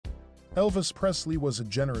Elvis Presley was a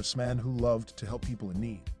generous man who loved to help people in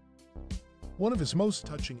need. One of his most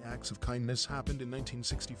touching acts of kindness happened in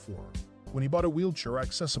 1964, when he bought a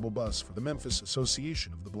wheelchair-accessible bus for the Memphis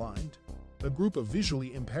Association of the Blind, a group of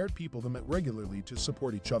visually impaired people that met regularly to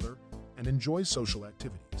support each other and enjoy social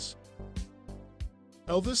activities.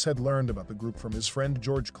 Elvis had learned about the group from his friend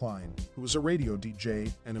George Klein, who was a radio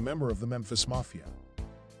DJ and a member of the Memphis Mafia.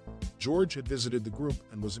 George had visited the group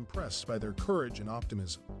and was impressed by their courage and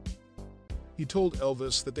optimism. He told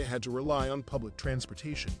Elvis that they had to rely on public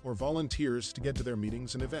transportation or volunteers to get to their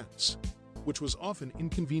meetings and events, which was often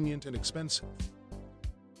inconvenient and expensive.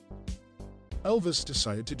 Elvis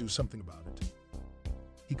decided to do something about it.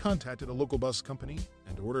 He contacted a local bus company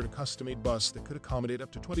and ordered a custom-made bus that could accommodate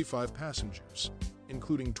up to 25 passengers,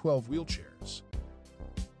 including 12 wheelchairs.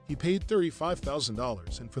 He paid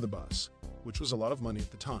 $35,000 for the bus, which was a lot of money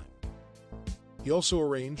at the time. He also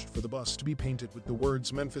arranged for the bus to be painted with the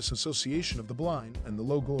words Memphis Association of the Blind and the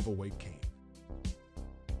logo of a white cane.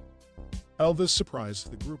 Elvis surprised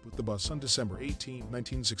the group with the bus on December 18,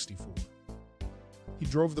 1964. He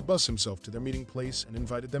drove the bus himself to their meeting place and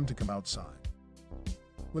invited them to come outside.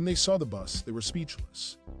 When they saw the bus, they were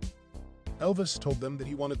speechless. Elvis told them that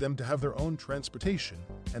he wanted them to have their own transportation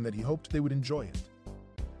and that he hoped they would enjoy it.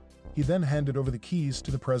 He then handed over the keys to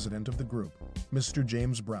the president of the group, Mr.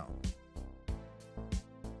 James Brown.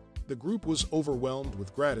 The group was overwhelmed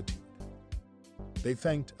with gratitude. They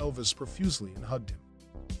thanked Elvis profusely and hugged him.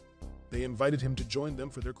 They invited him to join them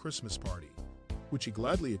for their Christmas party, which he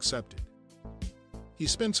gladly accepted. He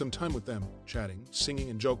spent some time with them, chatting, singing,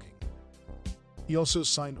 and joking. He also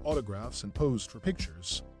signed autographs and posed for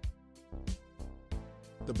pictures.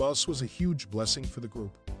 The bus was a huge blessing for the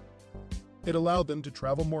group. It allowed them to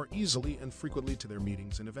travel more easily and frequently to their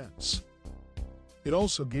meetings and events. It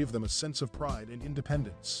also gave them a sense of pride and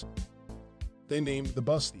independence. They named the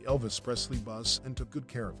bus the Elvis Presley bus and took good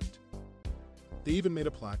care of it. They even made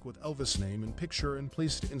a plaque with Elvis' name and picture and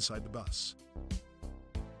placed it inside the bus.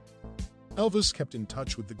 Elvis kept in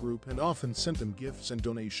touch with the group and often sent them gifts and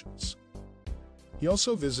donations. He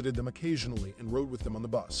also visited them occasionally and rode with them on the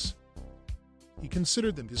bus. He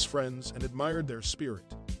considered them his friends and admired their spirit.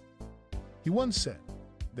 He once said,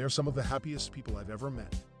 "They're some of the happiest people I've ever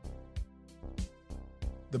met."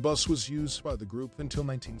 The bus was used by the group until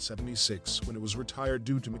 1976, when it was retired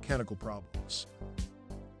due to mechanical problems.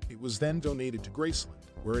 It was then donated to Graceland,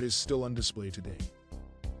 where it is still on display today.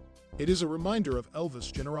 It is a reminder of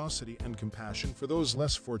Elvis' generosity and compassion for those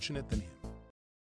less fortunate than him.